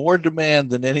in more demand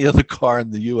than any other car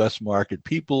in the U.S. market.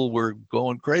 People were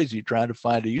going crazy trying to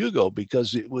find a Yugo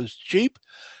because it was cheap.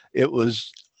 It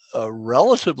was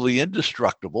relatively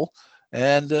indestructible,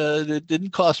 and it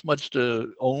didn't cost much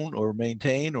to own or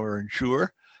maintain or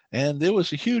insure. And there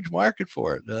was a huge market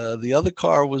for it. The other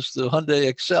car was the Hyundai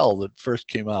Excel that first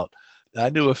came out. I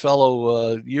knew a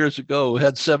fellow years ago who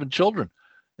had 7 children.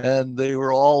 And they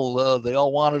were all they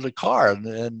all wanted a car,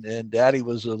 and Daddy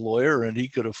was a lawyer and he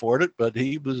could afford it, but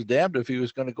he was damned if he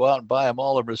was going to go out and buy them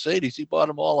all a Mercedes. He bought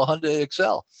them all a Hyundai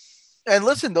Excel. And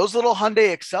listen, those little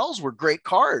Hyundai Excels were great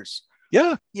cars.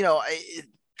 Yeah,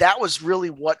 that was really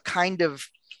what kind of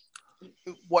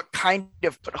put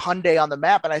Hyundai on the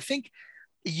map. And I think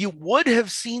you would have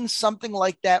seen something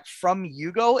like that from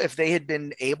Yugo if they had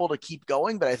been able to keep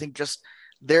going. But I think just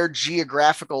their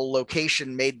geographical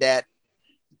location made that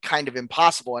kind of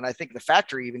impossible. And I think the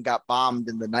factory even got bombed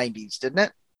in the 90s, didn't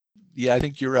it? Yeah, I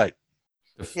think you're right.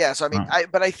 Yeah. So, I mean,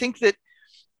 I think that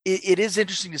it is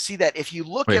interesting to see that if you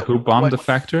look at who bombed the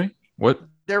factory? What?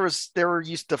 There were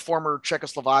used to former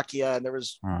Czechoslovakia, and there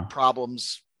was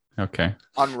problems. Okay.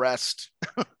 Unrest.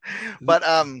 But,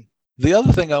 the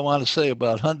other thing I want to say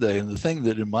about Hyundai, and the thing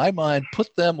that in my mind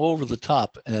put them over the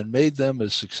top and made them a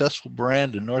successful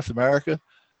brand in North America,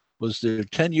 was their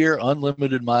 10-year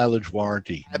unlimited mileage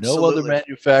warranty. Absolutely. No other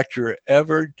manufacturer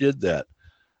ever did that.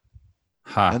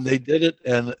 And they did it.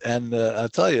 And I'll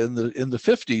tell you, in the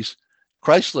 50s,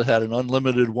 Chrysler had an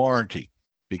unlimited warranty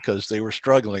because they were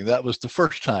struggling. That was the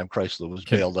first time Chrysler was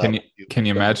bailed out. Can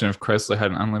you imagine if Chrysler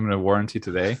had an unlimited warranty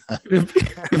today? It'd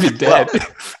be dead.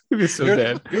 It'd be so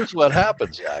dead. Here's what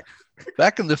happens, Zach.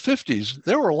 Back in the 50s,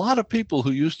 there were a lot of people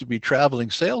who used to be traveling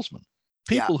salesmen.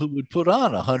 People who would put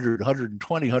on 100,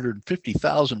 120,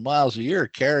 150,000 miles a year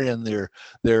carrying their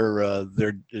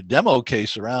demo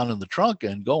case around in the trunk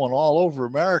and going all over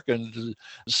America and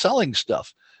selling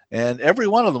stuff. And every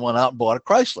one of them went out and bought a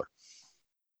Chrysler.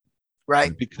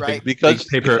 Right. Because big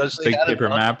paper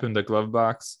map in the glove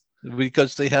box.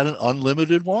 Because they had an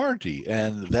unlimited warranty.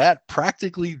 And that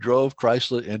practically drove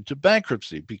Chrysler into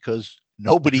bankruptcy because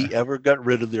nobody ever got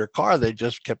rid of their car. They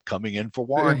just kept coming in for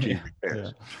warranty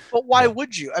repairs. Yeah. But why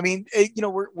would you? I mean,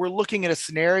 we're looking at a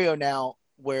scenario now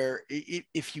where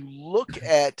if you look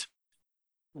at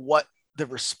what the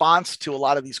response to a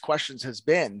lot of these questions has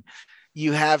been,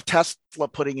 you have Tesla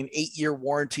putting an 8-year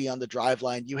warranty on the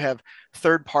driveline. You have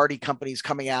third-party companies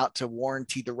coming out to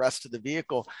warranty the rest of the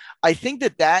vehicle. I think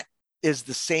that is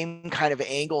the same kind of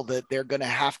angle that they're going to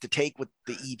have to take with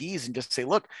the EVs and just say,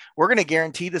 look, we're going to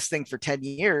guarantee this thing for 10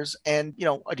 years. And,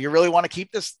 do you really want to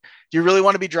keep this? Do you really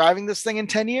want to be driving this thing in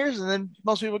 10 years? And then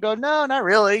most people go, no, not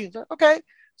really. Okay.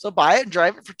 So buy it and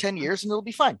drive it for 10 years and it'll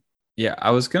be fine. Yeah,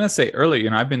 I was going to say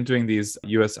earlier, I've been doing these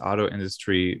US auto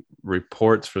industry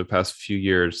reports for the past few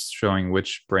years showing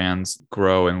which brands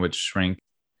grow and which shrink,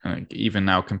 even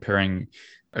now comparing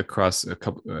across a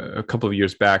couple of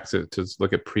years back to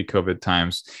look at pre-COVID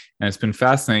times. And it's been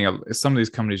fascinating. Some of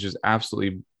these companies just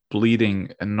absolutely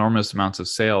bleeding enormous amounts of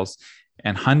sales.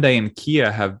 And Hyundai and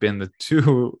Kia have been the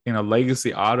two,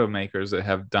 legacy automakers that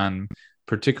have done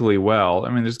particularly well. I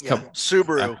mean, there's a couple.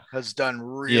 Subaru has done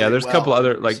really there's well a couple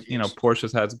other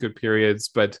Porsche's had good periods,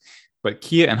 but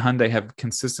Kia and Hyundai have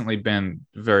consistently been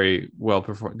very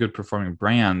good performing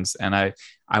brands. And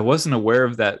I wasn't aware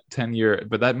of that 10-year,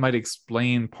 but that might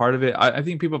explain part of it. I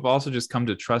think people have also just come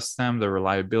to trust them, the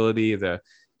reliability, the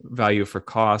value for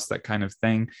cost, that kind of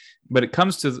thing. But it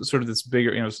comes to sort of this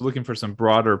bigger, so looking for some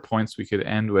broader points we could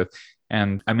end with.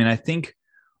 And I mean, I think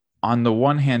on the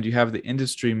one hand, you have the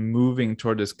industry moving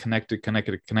toward this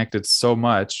connected so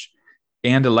much,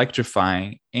 and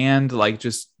electrifying, and like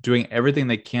just doing everything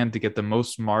they can to get the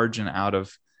most margin out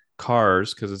of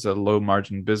cars, because it's a low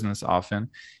margin business often.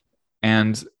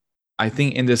 And I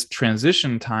think in this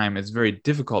transition time, it's very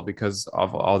difficult because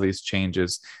of all these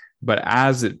changes. But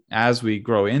as we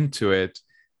grow into it,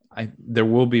 there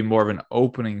will be more of an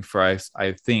opening for us,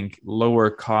 I think, lower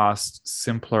cost,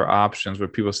 simpler options where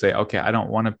people say, okay, I don't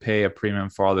want to pay a premium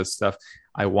for all this stuff.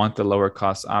 I want the lower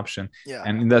cost option. Yeah.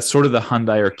 And that's sort of the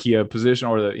Hyundai or Kia position,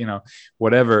 or the,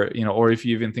 whatever, or if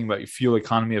you even think about fuel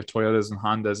economy of Toyotas and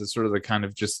Hondas, it's sort of the kind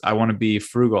of just, I want to be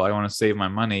frugal. I want to save my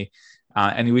money.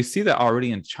 And we see that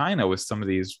already in China with some of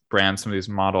these brands, some of these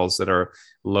models that are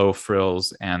low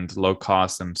frills and low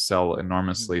cost and sell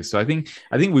enormously. So I think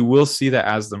we will see that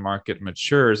as the market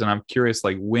matures. And I'm curious,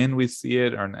 like when we see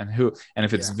it, and who, and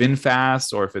if it's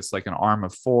VinFast or if it's like an arm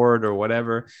of Ford or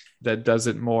whatever that does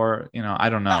it more. I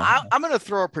don't know. I'm going to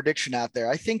throw a prediction out there.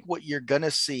 I think what you're going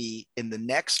to see in the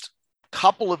next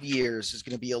couple of years is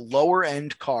going to be a lower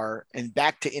end car, and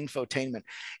back to infotainment.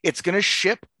 It's going to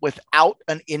ship without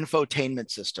an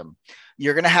infotainment system.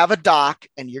 You're going to have a dock,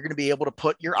 and you're going to be able to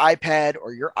put your iPad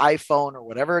or your iPhone or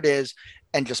whatever it is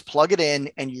and just plug it in,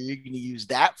 and you're going to use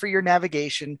that for your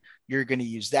navigation. You're going to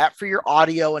use that for your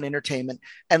audio and entertainment.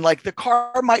 And like the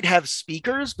car might have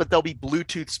speakers, but they'll be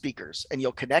Bluetooth speakers, and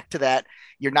you'll connect to that.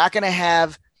 You're not going to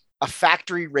have a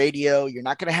factory radio. You're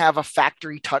not going to have a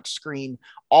factory touch screen.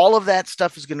 All of that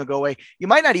stuff is going to go away. You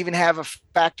might not even have a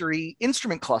factory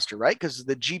instrument cluster, right? Because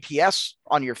the GPS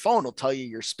on your phone will tell you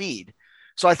your speed.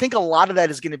 So I think a lot of that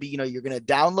is going to be, you're going to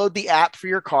download the app for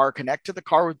your car, connect to the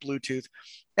car with Bluetooth,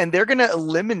 and they're going to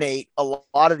eliminate a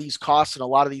lot of these costs and a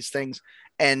lot of these things.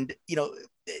 And,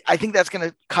 I think that's going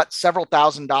to cut several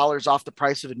 $1,000s off the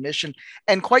price of admission.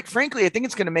 And quite frankly, I think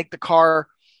it's going to make the car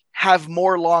have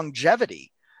more longevity.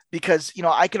 Because,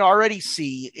 I can already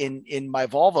see in my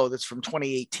Volvo that's from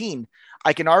 2018,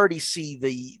 I can already see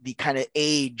the kind of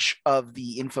age of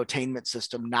the infotainment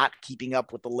system not keeping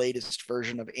up with the latest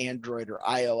version of Android or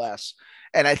iOS.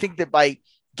 And I think that by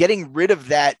getting rid of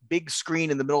that big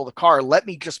screen in the middle of the car, let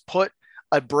me just put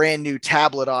a brand new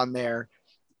tablet on there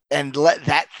and let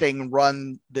that thing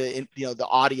run the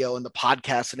audio and the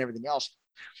podcast and everything else.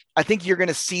 I think you're going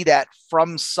to see that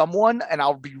from someone, and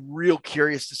I'll be real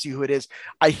curious to see who it is.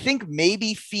 I think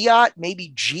maybe Fiat,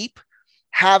 maybe Jeep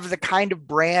have the kind of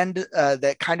brand,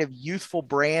 that kind of youthful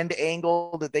brand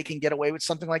angle that they can get away with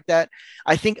something like that.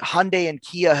 I think Hyundai and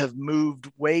Kia have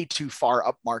moved way too far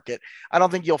up market. I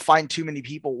don't think you'll find too many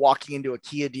people walking into a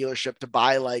Kia dealership to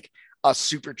buy like a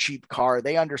super cheap car.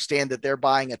 They understand that they're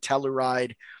buying a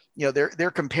Telluride.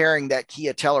 They're comparing that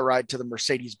Kia Telluride to the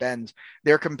Mercedes-Benz.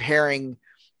 They're comparing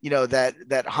that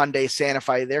Hyundai Santa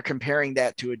Fe, they're comparing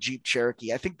that to a Jeep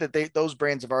Cherokee. I think that those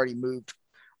brands have already moved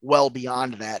well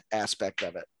beyond that aspect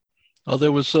of it. Oh,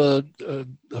 there was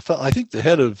I think the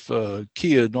head of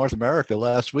Kia North America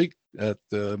last week at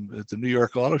the New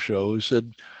York Auto Show, who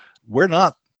said, "We're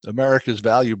not America's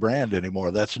value brand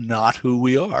anymore. That's not who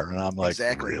we are." And I'm like,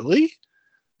 exactly. Really?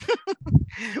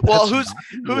 Well, who's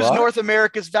North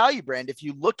America's value brand? If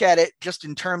you look at it just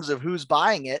in terms of who's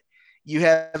buying it, you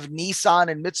have Nissan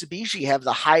and Mitsubishi have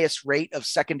the highest rate of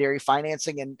secondary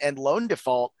financing and loan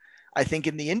default, I think,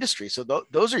 in the industry. So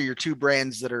those are your two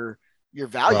brands that are your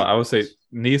value. Well, I would say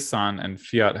Nissan and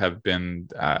Fiat have been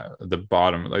the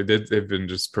bottom. Like they've been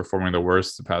just performing the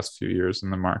worst the past few years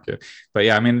in the market. But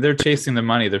yeah, I mean, they're chasing the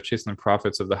money. They're chasing the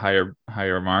profits of the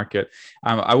higher market.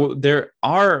 There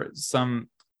are some,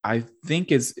 I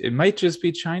think it might just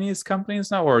be Chinese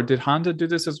companies now, or did Honda do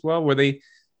this as well, where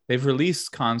they've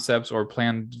released concepts or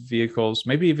planned vehicles,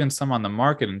 maybe even some on the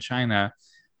market in China,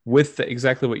 with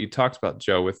exactly what you talked about,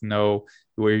 Joe, with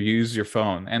where you use your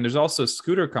phone. And there's also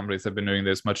scooter companies that have been doing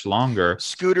this much longer.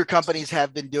 Scooter companies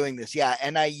have been doing this. Yeah.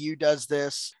 NIU does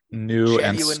this. New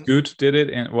and Scoot did it.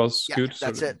 And well, Scoot, yeah,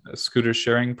 that's it. A scooter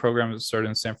sharing program that started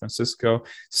in San Francisco.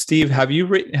 Steve,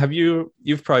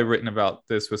 you've probably written about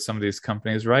this with some of these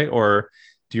companies, right? Or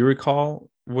do you recall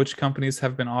which companies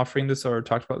have been offering this or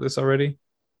talked about this already?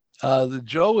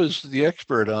 Joe is the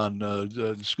expert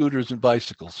on scooters and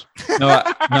bicycles. No,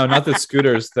 not the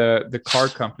scooters. The car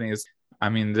companies. I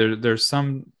mean, there's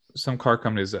some car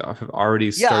companies that have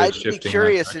already started shifting. I'd be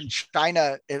curious in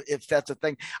China if that's a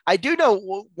thing. I do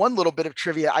know one little bit of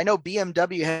trivia. I know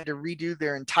BMW had to redo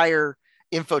their entire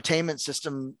infotainment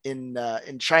system in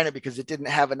China because it didn't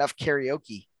have enough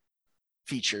karaoke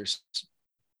features.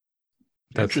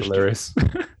 That's hilarious.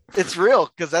 It's real,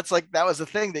 because that was the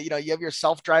thing that, you have your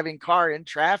self-driving car in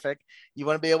traffic. You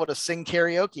want to be able to sing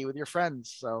karaoke with your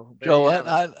friends. So Joe,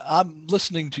 I'm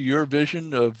listening to your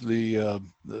vision of the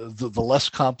less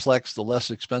complex, the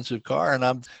less expensive car,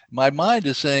 and my mind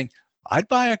is saying I'd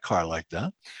buy a car like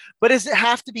that. But does it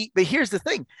have to be? But here's the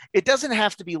thing: it doesn't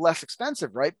have to be less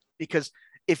expensive, right? Because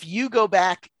if you go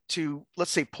back to,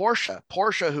 let's say,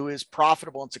 Porsche, who is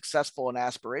profitable and successful and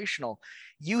aspirational,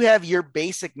 you have your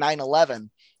basic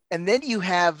 911. And then you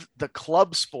have the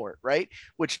Club Sport, right?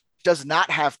 Which does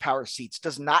not have power seats,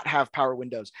 does not have power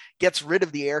windows, gets rid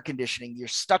of the air conditioning. You're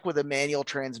stuck with a manual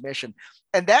transmission.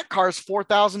 And that car's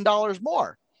 $4,000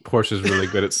 more. Porsche is really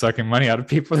good at sucking money out of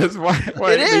people. That's why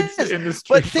it is.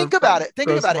 But think about it.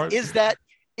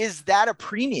 Is that a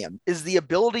premium? Is the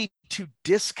ability to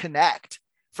disconnect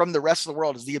from the rest of the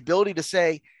world? Is the ability to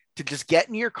say, to just get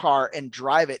in your car and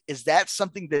drive it, is that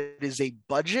something that is a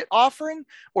budget offering,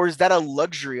 or is that a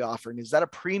luxury offering? Is that a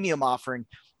premium offering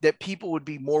that people would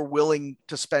be more willing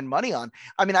to spend money on?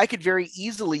 I mean, I could very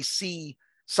easily see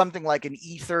something like an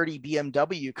E30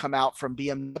 BMW come out from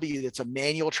BMW that's a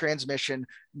manual transmission,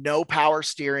 no power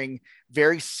steering,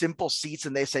 very simple seats,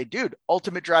 and they say, dude,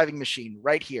 ultimate driving machine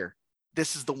right here.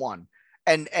 This is the one.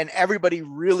 And everybody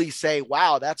really say,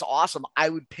 wow, that's awesome. I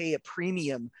would pay a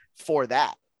premium for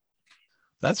that.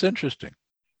 That's interesting.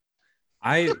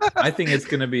 I think it's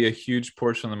going to be a huge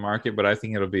portion of the market, but I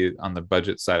think it'll be on the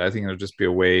budget side. I think it'll just be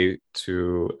a way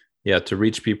to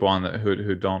reach people on the who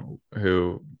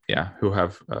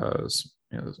have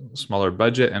smaller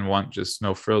budget and want just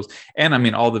no frills. And I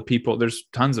mean, all the people, there's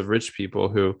tons of rich people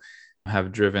who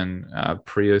have driven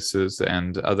Priuses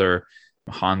and other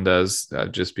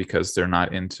Hondas just because they're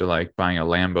not into like buying a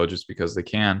Lambo just because they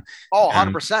can. Oh,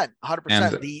 100%.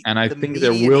 And I think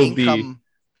there will be.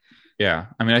 Yeah,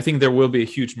 I mean, I think there will be a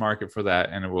huge market for that,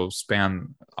 and it will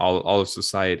span all of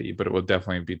society, but it will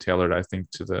definitely be tailored, I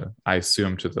think, to the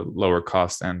lower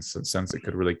cost end, since it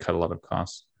could really cut a lot of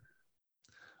costs.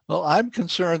 Well, I'm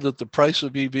concerned that the price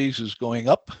of EVs is going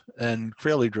up, and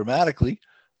fairly dramatically.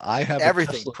 I have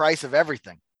price of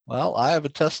everything. Well, I have a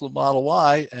Tesla Model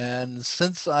Y, and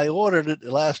since I ordered it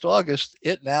last August,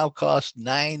 it now costs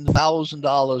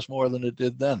 $9,000 more than it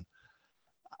did then.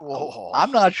 Whoa.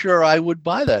 I'm not sure I would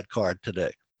buy that car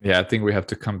today. Yeah, I think we have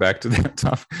to come back to that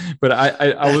topic. But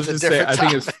I was just saying, I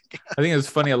think it's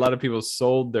funny. A lot of people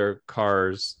sold their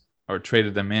cars or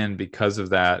traded them in because of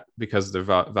that, because their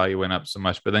value went up so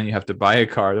much. But then you have to buy a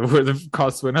car where the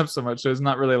cost went up so much. So it's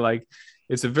not really like,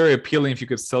 it's a very appealing if you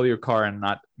could sell your car and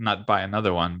not buy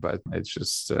another one. But it's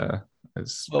just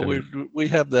we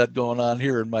have that going on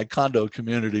here in my condo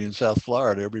community in South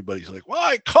Florida. Everybody's like, well,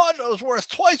 my condo's worth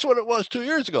twice what it was 2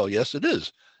 years ago. Yes, it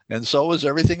is. And so is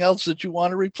everything else that you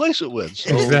want to replace it with.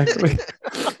 So, exactly.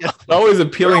 It's always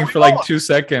appealing for like 2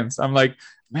 seconds. I'm like,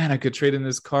 man, I could trade in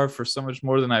this car for so much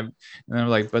more than and I'm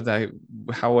like, but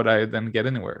how would I then get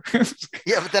anywhere?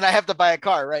 Yeah, but then I have to buy a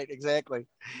car. Right. Exactly.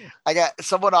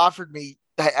 Someone offered me,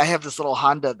 I have this little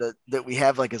Honda that we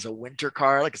have like as a winter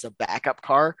car, like as a backup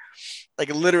car. Like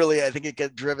literally, I think it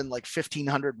gets driven like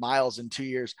 1,500 miles in 2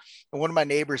 years. And one of my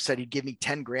neighbors said he'd give me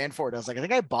 10 grand for it. I was like, I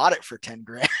think I bought it for 10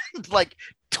 grand like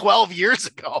 12 years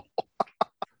ago.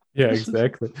 Yeah,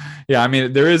 exactly. Yeah, I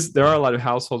mean, there are a lot of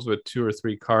households with 2 or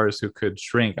 3 cars who could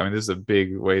shrink. I mean, this is a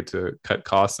big way to cut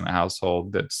costs in a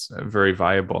household that's very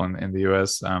viable in the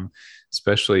US,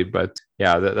 especially. But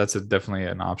yeah, that's definitely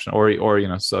an option. Or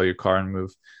sell your car and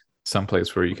move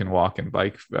someplace where you can walk and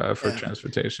bike for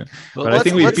transportation. Well, but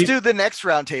let's do the next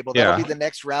roundtable. That'll be the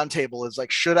next roundtable. Is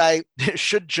like,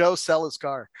 should Joe sell his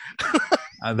car?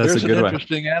 That's a good one.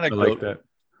 Interesting anecdote. I like that.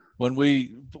 When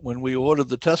we ordered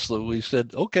the Tesla, we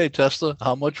said, okay, Tesla,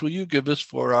 how much will you give us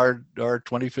for our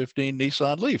 2015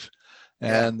 Nissan Leaf?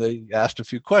 And they asked a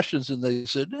few questions, and they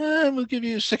said, we'll give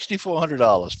you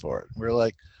 $6,400 for it. And we're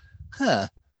like,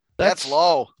 that's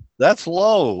low. That's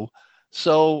low.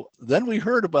 So then we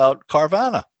heard about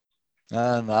Carvana.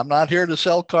 And I'm not here to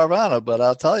sell Carvana, but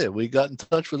I'll tell you, we got in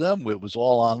touch with them. It was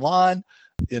all online.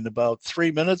 In about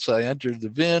 3 minutes, I entered the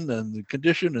VIN and the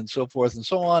condition and so forth and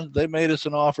so on. They made us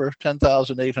an offer of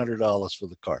 $10,800 for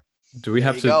the car. Do we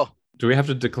have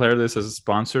to declare this as a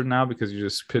sponsored now because you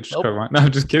just pitched Carvana? No,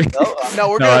 I'm just kidding. No,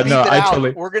 we're gonna beep it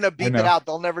out. We're gonna beep it out.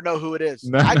 They'll never know who it is.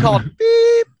 I called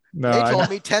beep. They told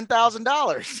me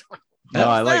 $10,000. No,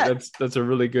 I like that's a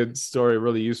really good story,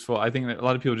 really useful. I think that a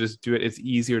lot of people just do it. It's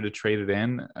easier to trade it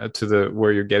in to the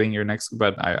where you're getting your next.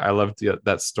 But I loved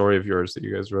that story of yours that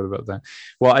you guys wrote about that.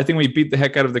 Well, I think we beat the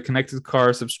heck out of the connected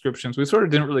car subscriptions. We sort of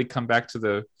didn't really come back to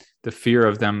the fear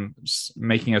of them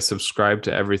making us subscribe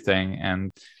to everything.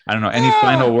 And I don't know, any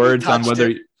final words on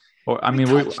whether,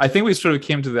 I think we sort of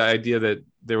came to the idea that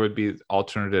there would be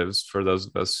alternatives for those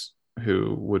of us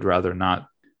who would rather not.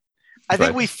 I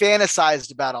think we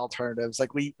fantasized about alternatives.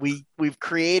 Like we've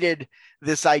created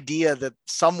this idea that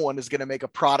someone is going to make a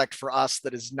product for us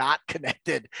that is not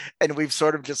connected. And we've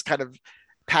sort of just kind of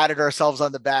patted ourselves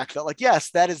on the back that like, yes,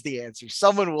 that is the answer.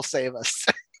 Someone will save us.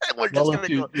 We're just going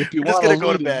to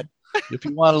go to bed. If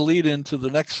you want to lead into the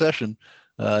next session,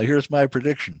 here's my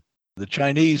prediction. The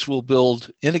Chinese will build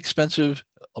inexpensive,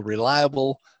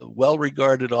 reliable,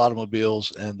 well-regarded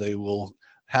automobiles, and they will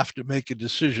have to make a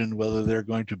decision whether they're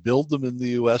going to build them in the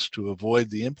U.S. to avoid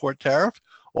the import tariff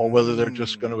or whether they're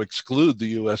just going to exclude the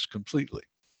U.S. completely.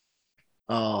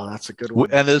 Oh, that's a good one.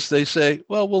 And as they say,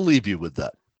 well, we'll leave you with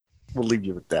that. We'll leave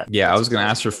you with that. Yeah, I was going to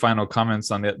ask for final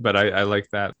comments on it, but I like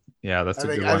that. Yeah, that's a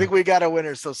good one. I think we got a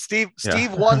winner. So Steve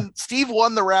won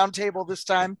the round table this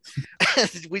time.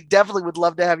 We definitely would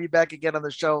love to have you back again on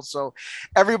the show. So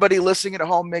everybody listening at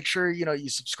home, make sure you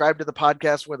subscribe to the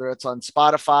podcast, whether it's on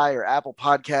Spotify or Apple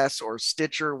Podcasts or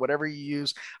Stitcher, whatever you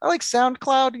use. I like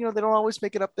SoundCloud. They don't always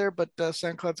make it up there, but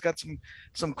SoundCloud's got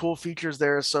some cool features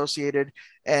there associated.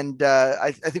 And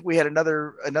I think we had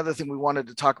another thing we wanted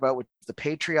to talk about, which is the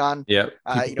Patreon. Yeah,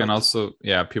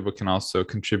 people can also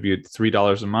contribute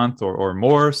 $3 a month or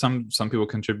more. Some people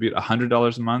contribute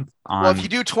 $100 a month. Well, if you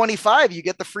do 25, you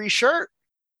get the free shirt.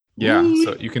 Yeah,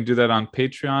 so you can do that on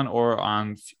Patreon or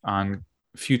on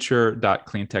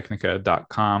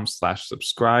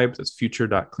future.cleantechnica.com/subscribe. That's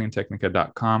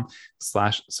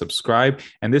future.cleantechnica.com/subscribe.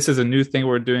 And this is a new thing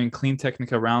we're doing, Clean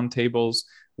Technica roundtables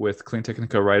with Clean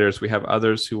Technica writers. We have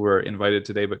others who were invited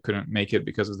today but couldn't make it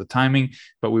because of the timing,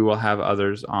 but we will have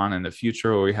others on in the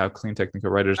future where we have Clean Technica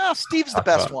writers. Oh, Steve's the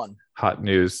best one. Hot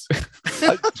news.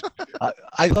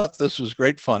 I thought this was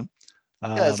great fun.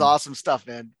 It's awesome stuff,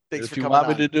 man. Thanks for coming on. If you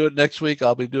want me to do it next week,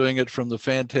 I'll be doing it from the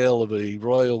fantail of a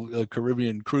Royal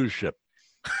Caribbean cruise ship.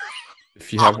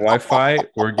 If you have Wi-Fi,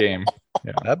 we're game.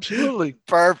 Yeah, absolutely.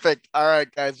 Perfect. All right,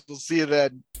 guys. We'll see you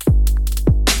then.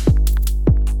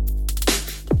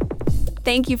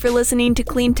 Thank you for listening to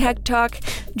Clean Tech Talk.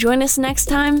 Join us next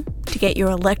time to get your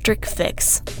electric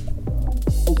fix.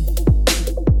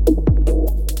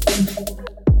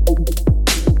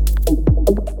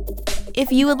 If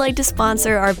you would like to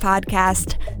sponsor our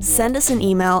podcast, send us an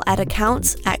email at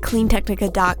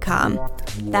accounts@cleantechnica.com.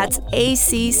 That's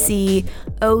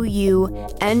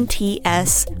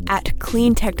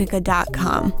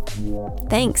ACCOUNTS@cleantechnica.com.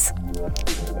 Thanks.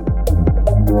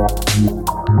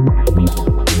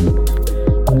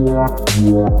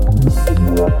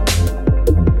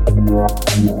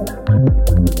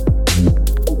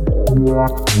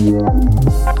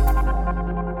 Yeah.